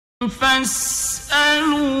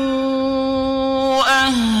فاسألوا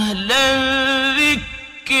أهل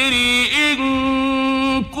الذكر إن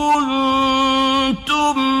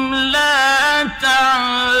كنتم لا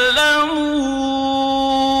تعلمون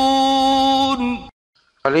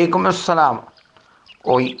ওয়ালাইকুম আসসালাম।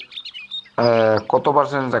 ওই কত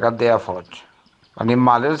পার্সেন্ট জাকাত দেওয়া ফরজ, মানে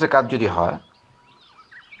মালের জাকাত যদি হয়,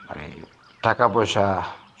 মানে টাকা পয়সা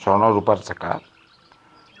স্বর্ণ রূপার জাকাত,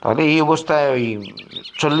 তাহলে এই অবস্থায় ওই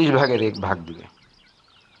 40 ভাগের 1 ভাগ দিবে।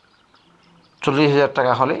 40,000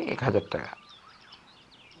 টাকা হলে 1,000 টাকা,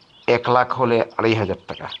 1 লাখ হলে 2,500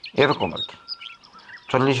 টাকা, এরকম আর কি।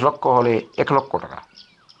 40 লক্ষ হলে 1 লক্ষ টাকা।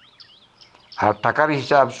 আর টাকার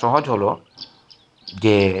হিসাব সহজ হলো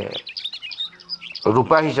যে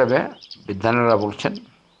রূপা হিসাবে বিজ্ঞানীরা বলছেন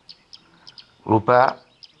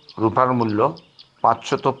রূপার মূল্য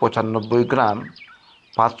 595 গ্রাম।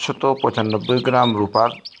 595 গ্রাম রূপার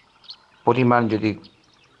পরিমাণ যদি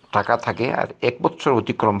টাকা থাকে আর 1 বছর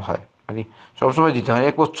অতিক্রম হয়, মানে সবসময় দিতে হয়,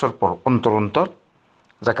 1 বছর পর অন্তর অন্তর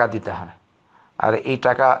জাকাত দিতে হয়। আর এই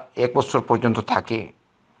টাকা 1 বছর পর্যন্ত থাকে,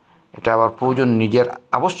 এটা আবার প্রয়োজন নিজের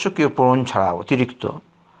আবশ্যকীয় প্রয়োজন ছাড়া অতিরিক্ত,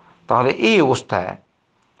 তাহলে এই অবস্থায়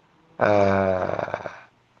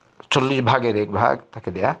 40 ভাগের 1 ভাগ তাকে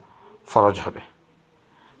দেয়া ফরজ হবে।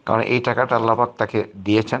 কারণ এই টাকাটা আল্লাহ পাক তাকে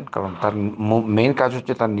দিয়েছেন, কারণ তার মেইন কাজ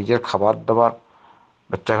হচ্ছে তার নিজের খাবার দাবার,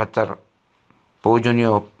 বাচ্চা কাচ্চার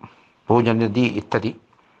প্রয়োজনীয় দিয়ে ইত্যাদি।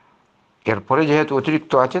 এরপরে যেহেতু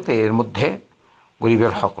অতিরিক্ত আছে, তো এর মধ্যে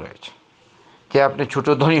গরিবের হক রয়েছে। যে আপনি ছোট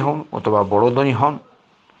ধনী হন অথবা বড় ধনী হন,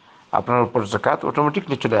 আপনার উপর জাকাত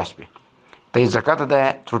অটোমেটিকলি চলে আসবে। তাই জাকাত আদায়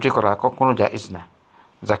ত্রুটি করা কখনো জায়েজ না।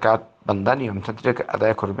 জাকাত বান্দা নিয়মতান্ত্রিক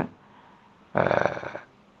আদায় করবে।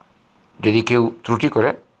 যদি কেউ ত্রুটি করে,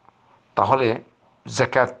 তাহলে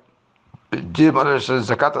জাকাত যে মানে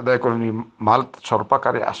জাকাত আদায় করেনি, মাল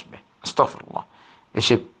সর্বাকারে আসবে, আস্তাগফিরুল্লাহ,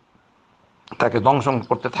 এসে তাকে দংশন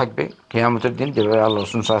করতে থাকবে কিয়ামতের দিন, যেভাবে আল্লাহ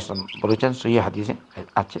রাসূল সাল্লাল্লাহু আলাইহি ওয়াসাল্লাম বলেছেন, সহিহ হাদিসে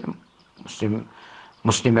আছে,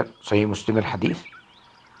 সহিহ মুসলিমের হাদিস।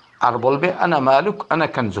 আর বলবে আনা মালুক আনা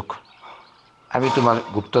কানজুক, আমি তোমার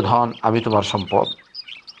গুপ্তধন, আমি তোমার সম্পদ।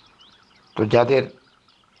 তো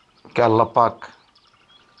যাদেরকে আল্লাহ পাক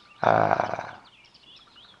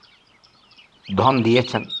ধন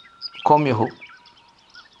দিয়েছেন, কমই হোক,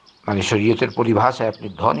 মানে শরীয়তের পরিভাষায় আপনি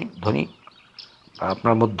ধনী,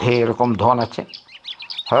 আপনার মধ্যে এরকম ধন আছে,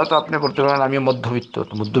 হয়তো আপনি বলতে পারেন আমি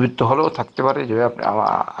মধ্যবিত্ত হলেও থাকতে পারে, যেভাবে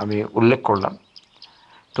আমি উল্লেখ করলাম।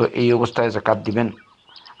 তো এই অবস্থায় জাকাত দিবেন।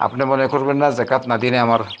 আপনি মনে করবেন না জাকাত না দিলে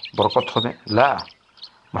আমার বরকত হবে, লা।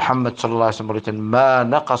 মুহাম্মদ সাল্লাল্লাহু আলাইহি ওয়াসাল্লাম বলেছেন, মা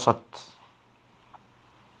নাকাসাত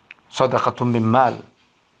সাদাকাতুম মিন মাল,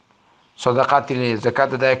 সাদাকাত দিলে, জাকাত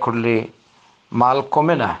আদায় করলে মাল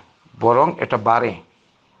কমে না, বরং এটা বাড়ে।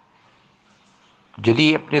 যদি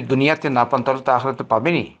আপনি দুনিয়াতে না পান, তাহলে তো আখিরাতে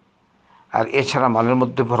পাবেনই। আর এছাড়া মালের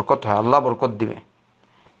মধ্যে বরকত হয়, আল্লাহ বরকত দিবে।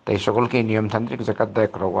 তাই সকলকে নিয়মতান্ত্রিক জাকাত আদায়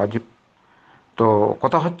করা ওয়াজিব। তো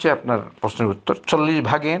কথা হচ্ছে, আপনার প্রশ্নের উত্তর, 40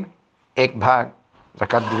 ভাগের 1 ভাগ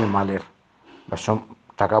জাকাত দিবে মালের বা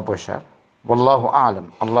টাকা পয়সার। আল্লাহু আ'লাম,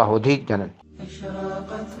 আল্লাহ অধিক জানেন।